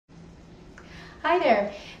Hi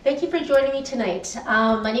there. Thank you for joining me tonight.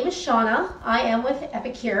 My name is Shauna. I am with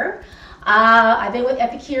Epicure. I've been with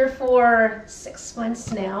Epicure for 6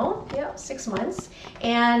 months now. Yeah, 6 months.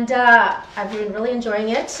 And I've been really enjoying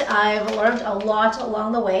it. I've learned a lot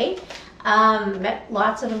along the way. Met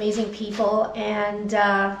lots of amazing people, and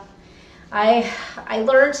I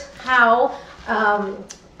learned how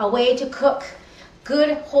a way to cook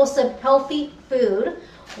good, wholesome, healthy food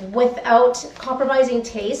without compromising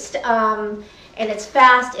taste. And it's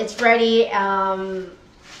fast, it's ready.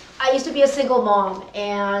 I used to be a single mom,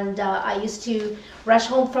 and I used to rush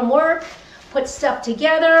home from work, put stuff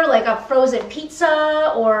together like a frozen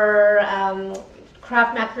pizza or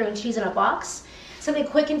Kraft macaroni and cheese in a box. Something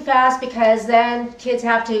quick and fast, because then kids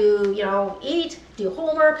have to, eat, do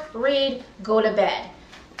homework, read, go to bed.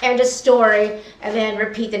 End of story, and then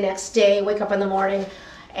repeat the next day, wake up in the morning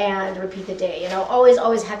and repeat the day,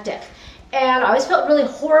 always hectic. And I always felt really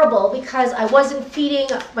horrible because I wasn't feeding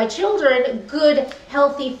my children good,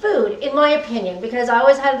 healthy food, in my opinion, because I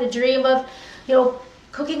always had the dream of,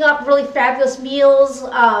 cooking up really fabulous meals,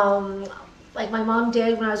 like my mom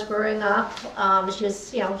did when I was growing up. She was,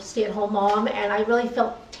 stay-at-home mom, and I really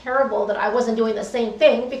felt terrible that I wasn't doing the same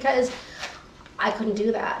thing because I couldn't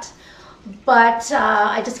do that. But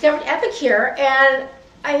I discovered Epicure, and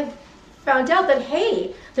I found out that,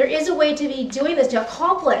 hey, there is a way to be doing this, to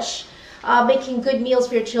accomplish making good meals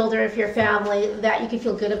for your children, for your family, that you can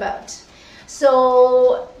feel good about.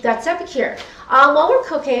 So that's Epicure. While we're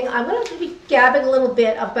cooking, I'm going to be gabbing a little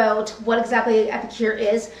bit about what exactly Epicure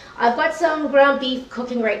is. I've got some ground beef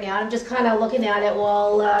cooking right now. I'm just kind of looking at it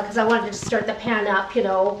while, because I wanted to start the pan up,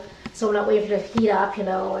 so we're not waiting for it to heat up, and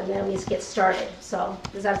then we just get started. So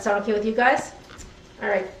does that sound okay with you guys? All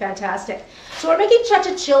right, fantastic. So we're making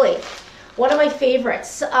checha chili, one of my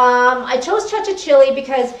favorites. I chose checha chili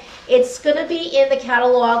because it's going to be in the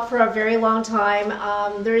catalog for a very long time.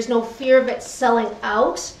 There is no fear of it selling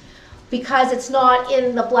out because it's not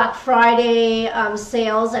in the Black Friday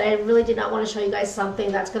sales, and I really did not want to show you guys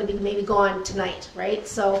something that's going to be maybe gone tonight, right?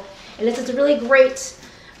 So, and it's a really great,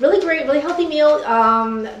 really healthy meal.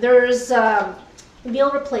 There's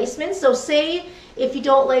meal replacements. So say if you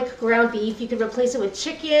don't like ground beef, you can replace it with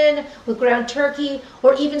chicken, with ground turkey,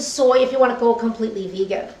 or even soy if you want to go completely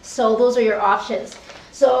vegan. So those are your options.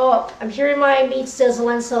 So I'm hearing my meat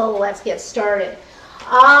sizzling, so let's get started.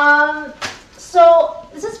 So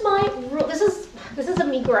this is a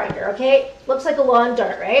meat grinder, okay? Looks like a lawn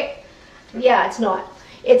dart, right? Yeah, it's not.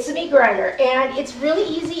 It's a meat grinder, and it's really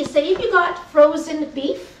easy. Say if you got frozen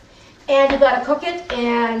beef and you gotta cook it,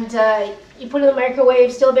 and you put it in the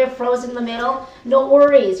microwave, still a bit frozen in the middle, no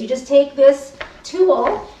worries. You just take this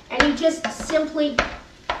tool and you just simply,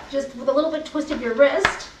 just with a little bit twist of your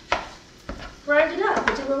wrist, grind it up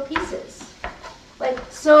into little pieces. Like,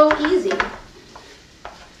 so easy.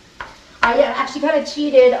 I actually kind of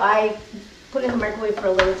cheated. I put it in the microwave for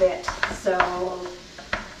a little bit, so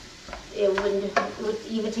it would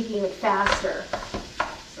even take even faster.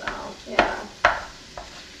 So, yeah.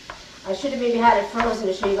 I should have maybe had it frozen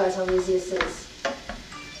to show you guys how easy this is.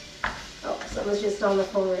 Oh, someone's just on the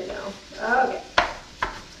phone right now. Okay.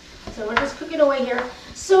 So we're just cooking away here.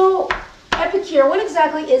 So, Epicure, what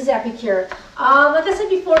exactly is Epicure? Like I said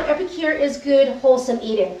before, Epicure is good, wholesome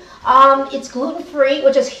eating. It's gluten-free,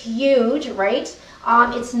 which is huge, right?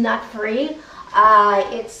 It's nut-free.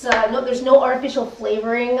 There's no artificial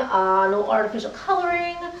flavoring, no artificial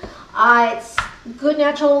coloring. It's good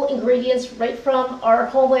natural ingredients right from our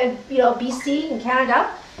homeland, BC in Canada.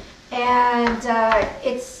 And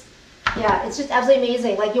it's just absolutely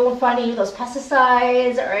amazing. Like, you won't find any of those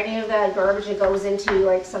pesticides or any of that garbage that goes into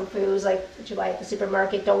like some foods like that you buy at the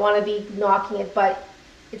supermarket. Don't want to be knocking it, but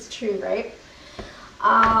it's true, right?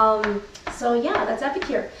 So yeah, that's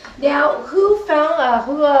Epicure. Now, who founded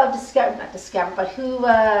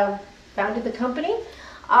the company?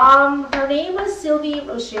 Her name was Sylvie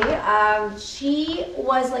Rocher. She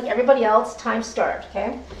was like everybody else, time-starved,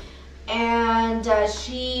 okay? And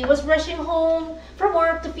she was rushing home from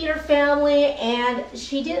work to feed her family, and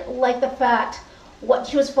she didn't like the fact what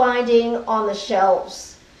she was finding on the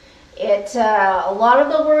shelves. A lot of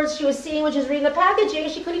the words she was seeing when she was reading the packaging,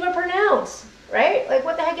 she couldn't even pronounce, right? Like,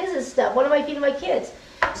 what the heck is this stuff? What am I feeding my kids?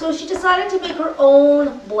 So she decided to make her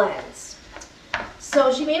own blends.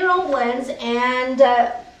 So she made her own blends, and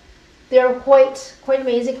they're quite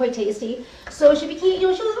amazing, quite tasty. So she became, she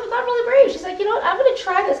got really brave. She's like, what, I'm going to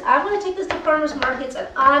try this. I'm going to take this to farmers markets, and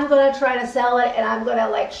I'm going to try to sell it, and I'm going to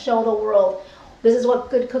like show the world this is what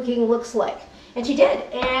good cooking looks like. And she did,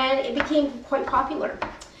 and it became quite popular.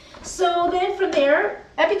 So then from there,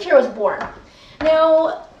 Epicure was born.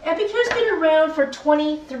 Now, Epicure's been around for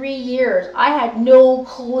 23 years. I had no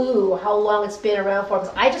clue how long it's been around for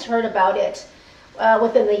because I just heard about it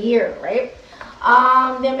within the year, right?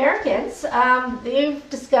 The Americans, they've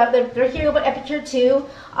discovered, they're hearing about Epicure too.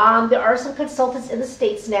 There are some consultants in the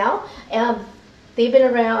States now, and they've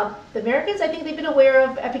been around. The Americans, I think they've been aware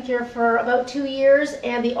of Epicure for about 2 years,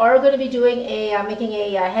 and they are going to be doing making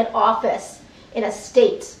a head office in a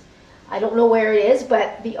state. I don't know where it is,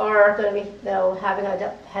 but they are going to be having a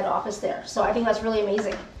head office there. So I think that's really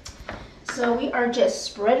amazing. So we are just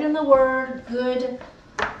spreading the word, good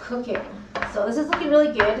cooking. So this is looking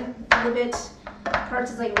really good. A little bit,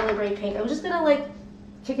 parts is like really bright pink. I was just gonna like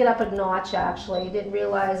kick it up a notch actually. Didn't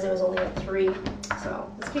realize there was only a 3.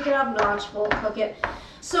 So let's kick it up a notch, we'll cook it.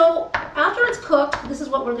 So after it's cooked, this is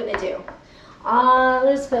what we're gonna do. I'm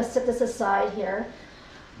just gonna set this aside here.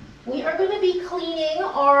 We are going to be cleaning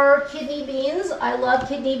our kidney beans. I love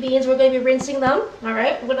kidney beans. We're going to be rinsing them. All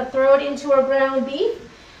right, we're going to throw it into our ground beef.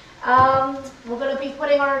 We're going to be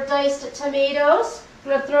putting our diced tomatoes.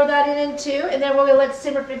 We're going to throw that in too, and then we're going to let it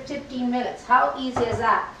simmer for 15 minutes. How easy is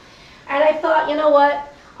that? And I thought, you know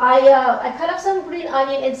what? I cut up some green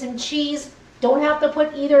onion and some cheese. Don't have to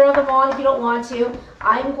put either of them on if you don't want to.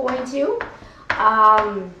 I'm going to.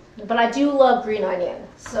 But I do love green onion.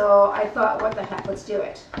 So I thought, what the heck, let's do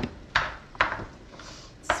it.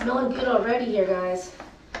 It's smelling good already here, guys.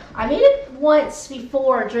 I made it once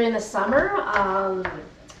before during the summer,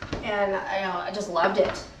 and I just loved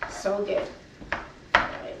it. So good.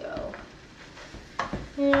 There we go.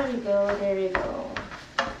 There we go, there you go.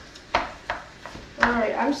 All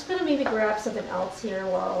right, I'm just gonna maybe grab something else here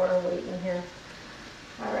while we're waiting here.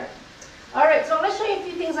 All right. All right, so I'm gonna show you a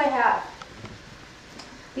few things I have.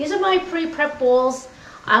 These are my pre-prep bowls.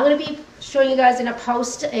 I'm going to be showing you guys in a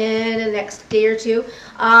post in the next day or two.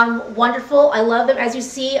 Wonderful. I love them. As you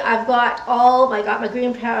see, I've got my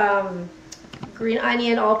green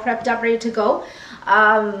onion all prepped up, ready to go.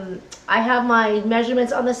 I have my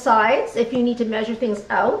measurements on the sides if you need to measure things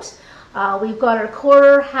out. We've got our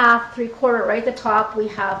quarter, half, 3/4 right at the top. We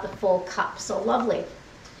have the full cup. So lovely.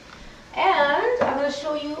 And I'm going to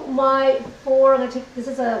show you my 4. I'm going to take,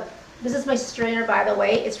 this is my strainer, by the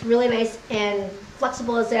way. It's really nice and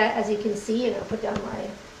flexible as you can see. I'm going to put down my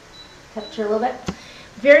temperature a little bit.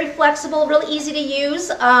 Very flexible, really easy to use.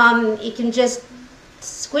 You can just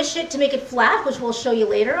squish it to make it flat, which we'll show you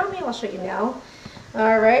later. Oh, maybe I'll show you now.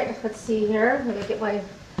 All right, let's see here. I'm going to get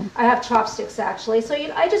I have chopsticks actually. So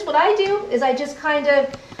what I do is I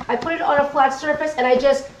put it on a flat surface and I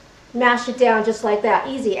just mash it down just like that,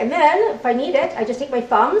 easy. And then if I need it, I just take my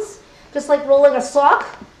thumbs, just like rolling a sock.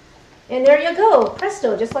 And there you go,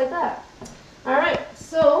 presto, just like that. All right,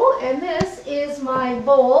 so, and this is my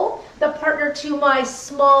bowl, the partner to my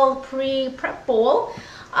small pre-prep bowl.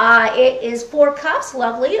 It is 4 cups,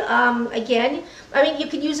 lovely. Again, I mean, you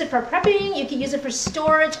can use it for prepping, you can use it for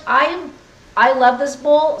storage. I love this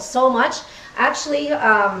bowl so much. Actually,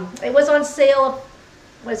 it was on sale,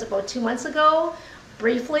 about 2 months ago,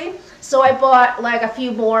 briefly. So I bought like a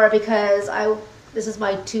few more because this is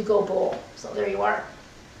my to-go bowl. So there you are.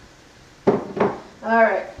 All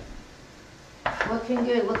right, looking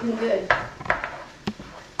good, looking good.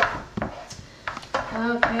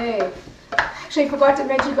 Okay, actually I forgot to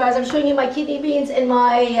mention, guys, I'm showing you my kidney beans and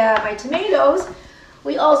my tomatoes.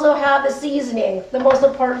 We also have the seasoning, the most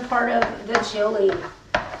important part of the chili.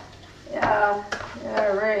 Yeah,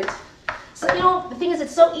 all right. So, the thing is,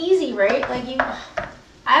 it's so easy, right? Like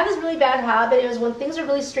I have this really bad habit. It was when things are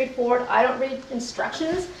really straightforward, I don't read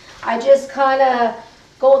instructions. I just kind of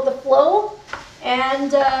go with the flow. And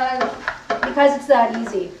because it's that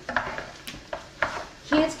easy.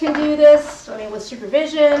 Kids can do this, I mean with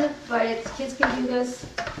supervision, but kids can do this.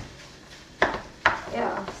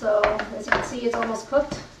 Yeah, so as you can see, it's almost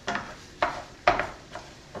cooked. All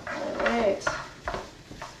right.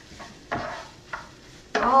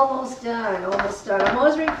 Almost done, almost done. I'm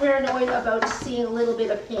always very paranoid about seeing a little bit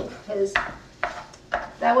of pink because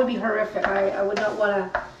that would be horrific. I would not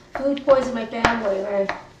want to food poison my family.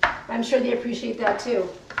 I'm sure they appreciate that too.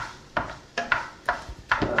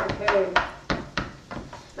 Okay.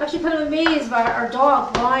 I'm actually kind of amazed by our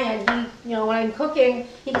dog, Ryan. He, when I'm cooking,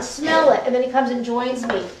 he can smell it and then he comes and joins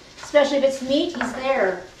me. Especially if it's meat, he's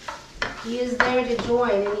there. He is there to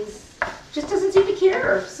join and just doesn't seem to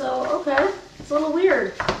care. So, okay. It's a little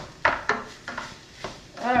weird.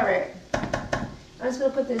 All right. I'm just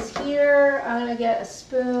going to put this here. I'm going to get a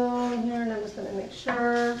spoon here and I'm just going to make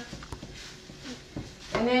sure.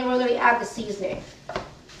 And then we're going to add the seasoning.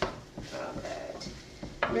 All right.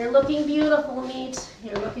 You're looking beautiful, meat.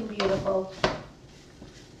 You're looking beautiful.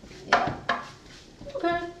 Yeah.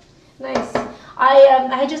 Okay. Nice.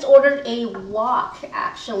 I just ordered a wok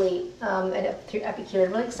actually through Epicure.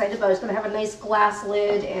 I'm really excited about it. It's going to have a nice glass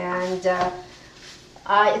lid, and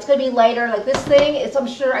it's going to be lighter. Like this thing, I'm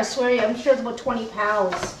sure it's about 20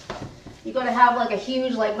 pounds. You're going to have like a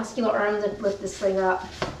huge like muscular arm to lift this thing up.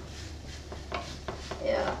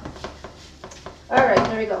 Yeah. All right,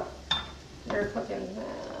 there we go. They're cooking.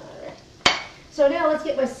 All right. So now let's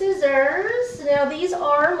get my scissors. Now these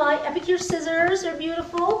are my Epicure scissors. They're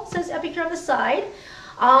beautiful. It says Epicure on the side.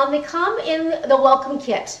 They come in the welcome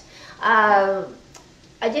kit. I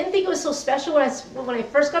didn't think it was so special when I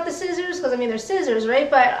first got the scissors, because I mean they're scissors, right?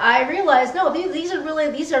 But I realized no, these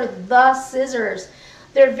are the scissors.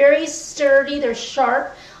 They're very sturdy. They're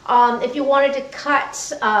sharp. If you wanted to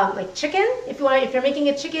cut like chicken, if you're making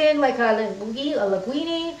a chicken like a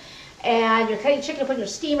linguine, and you're cutting chicken to put in your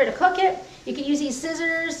steamer to cook it, you can use these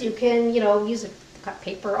scissors. You can use it to cut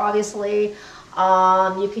paper, obviously.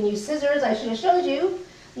 You can use scissors. I should have showed you.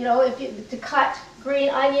 To cut green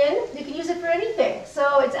onion, you can use it for anything.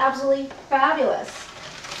 So it's absolutely fabulous.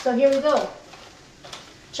 So here we go.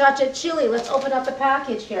 Cha-cha chili. Let's open up the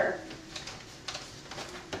package here.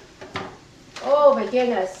 Oh my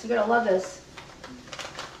goodness, you're gonna love this.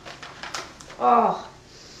 Oh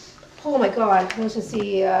my God. Let's just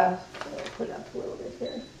see. Put it up a little bit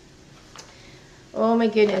here. Oh my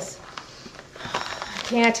goodness. I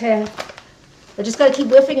can't. I just gotta keep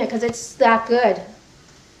whiffing it because it's that good.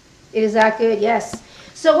 It is that good, yes.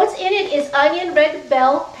 So what's in it is onion, red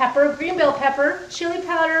bell pepper, green bell pepper, chili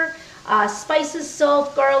powder, spices,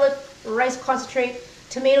 salt, garlic, rice concentrate,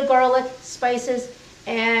 tomato, garlic, spices,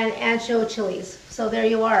 and ancho chilies. So there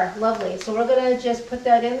you are, lovely. So we're gonna just put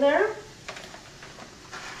that in there.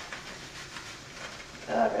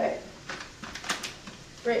 All right,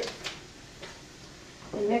 great.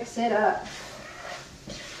 And mix it up.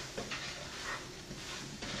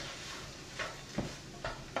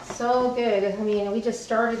 So good. I mean, we just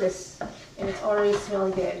started this and it's already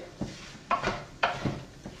smelling good.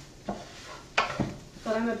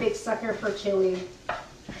 But I'm a big sucker for chili.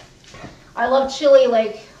 I love chili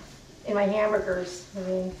like in my hamburgers. I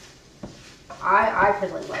mean, I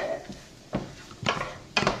personally love it.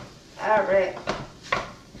 All right.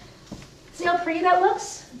 See how pretty that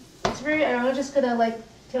looks? It's very, I'm just gonna like, I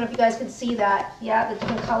don't know if you guys can see that. Yeah, the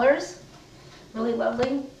different colors. Really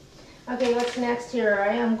lovely. Okay, what's next here?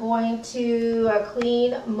 I am going to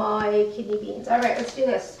clean my kidney beans. All right, let's do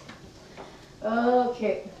this.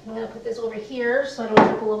 Okay, I'm gonna put this over here so I don't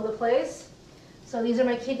drip all over the place. So these are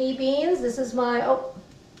my kidney beans. This is my,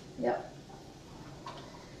 yep.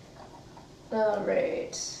 All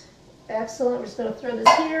right, excellent. We're just gonna throw this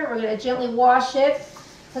here. We're gonna gently wash it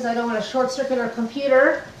because I don't want to short circuit our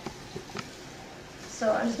computer.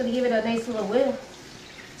 So I'm just gonna give it a nice little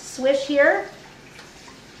swish here.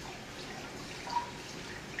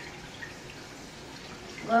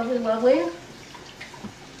 Lovely, lovely.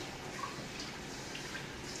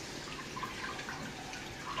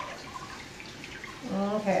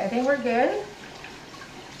 Okay, I think we're good.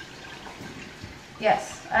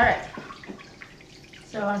 Yes, all right.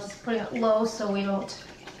 So I'm just putting it low so we don't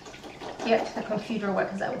get the computer wet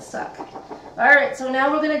because that would suck. All right, so now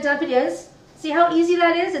we're gonna dump it in. See how easy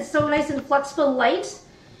that is? It's so nice and flexible and light.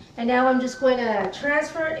 And now I'm just going to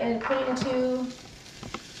transfer it and put it into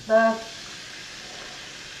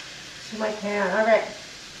my pan. All right,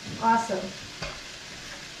 awesome.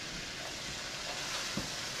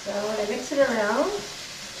 So I'm going to mix it around.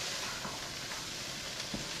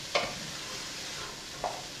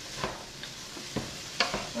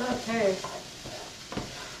 Okay,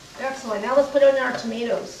 excellent. Now let's put in our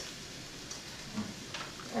tomatoes.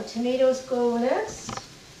 Our tomatoes go next.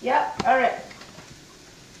 Yep, all right.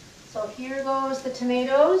 So here goes the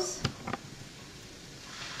tomatoes.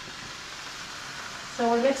 So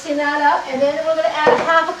we're mixing that up, and then we're going to add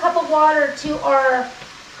half a cup of water to our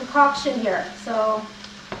concoction here. So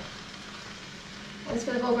I'm just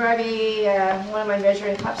going to go grab one of my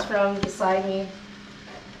measuring cups from beside me.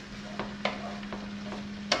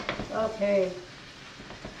 Okay,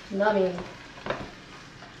 numbing.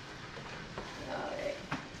 All right.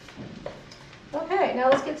 Okay, now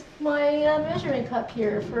let's get my measuring cup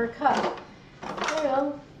here for a cup. There we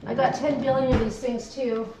go. I got 10 billion of these things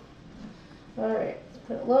too. All right,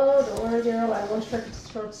 put it low. Don't worry, Daryl. I won't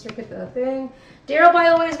short circuit the thing. Daryl, by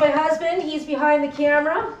the way, is my husband. He's behind the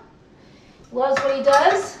camera. Loves what he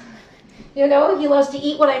does. You know, he loves to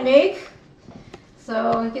eat what I make.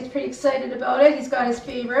 So he gets pretty excited about it. He's got his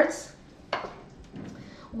favorites.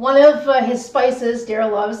 One of his spices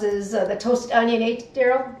Daryl loves is the toasted onion.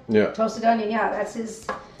 Daryl? Yeah. Toasted onion, yeah. That's his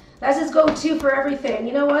go-to for everything.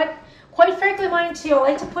 You know what? Quite frankly, mine too. I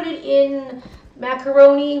like to put it in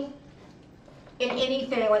macaroni in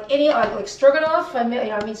anything, like stroganoff. I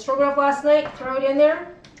made stroganoff last night. Throw it in there.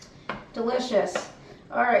 Delicious.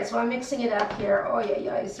 All right, so I'm mixing it up here. Oh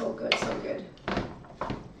yeah, so good, so good.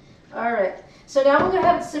 All right, so now we're gonna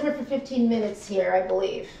have it simmer for 15 minutes here, I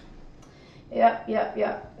believe.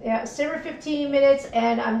 Yeah, simmer 15 minutes,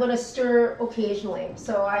 and I'm gonna stir occasionally.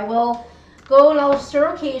 So I will go and I'll stir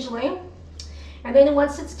occasionally, and then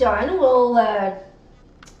once it's done,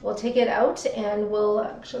 we'll take it out and we'll,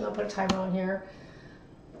 actually I'm gonna put a timer on here.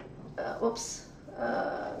 Whoops,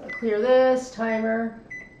 clear this timer.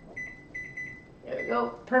 There we go,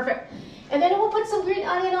 perfect. And then we'll put some green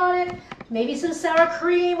onion on it, maybe some sour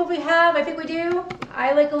cream if we have. I think we do.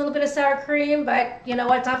 I like a little bit of sour cream, but you know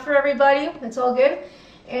what, it's not for everybody. It's all good.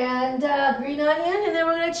 And green onion, and then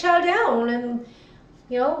we're gonna chow down, and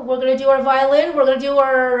you know, we're gonna do our violin, we're gonna do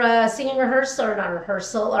our singing rehearsal, or not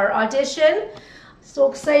rehearsal, our audition. So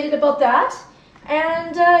excited about that.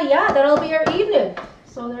 And yeah, that'll be our evening.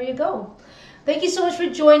 So there you go. Thank you so much for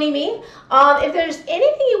joining me. If there's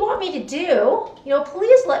anything you want me to do, you know,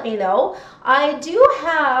 please let me know. I do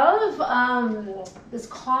have this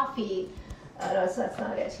coffee. No, that's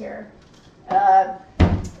not it here.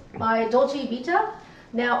 My Dolce Vita.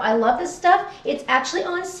 Now, I love this stuff. It's actually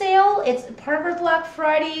on sale. It's part of our Black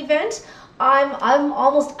Friday event. I'm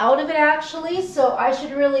almost out of it actually, so I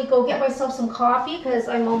should really go get myself some coffee because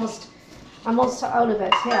I'm almost out of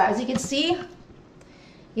it. Yeah, as you can see,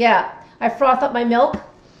 yeah, I froth up my milk,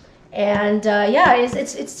 and yeah,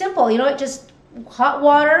 it's simple. You know, just hot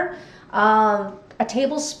water, a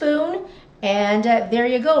tablespoon, and there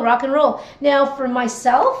you go, rock and roll. Now for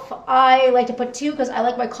myself, I like to put 2 because I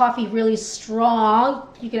like my coffee really strong.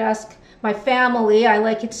 You can ask my family, I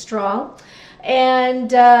like it strong.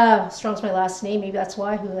 And Strong's my last name, maybe that's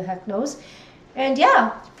why, who the heck knows. And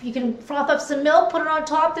yeah, you can froth up some milk, put it on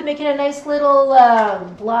top to make it a nice little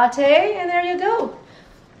latte, and there you go.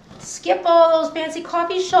 Skip all those fancy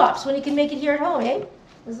coffee shops when you can make it here at home, eh?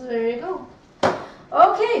 There you go.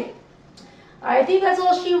 Okay. I think that's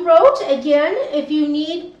all she wrote. Again, if you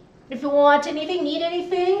want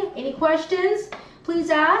anything, any questions,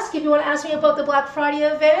 please ask. If you want to ask me about the Black Friday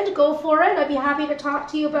event, go for it. I'd be happy to talk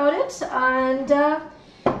to you about it. And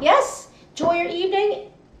yes, enjoy your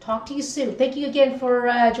evening. Talk to you soon. Thank you again for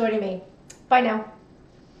joining me. Bye now.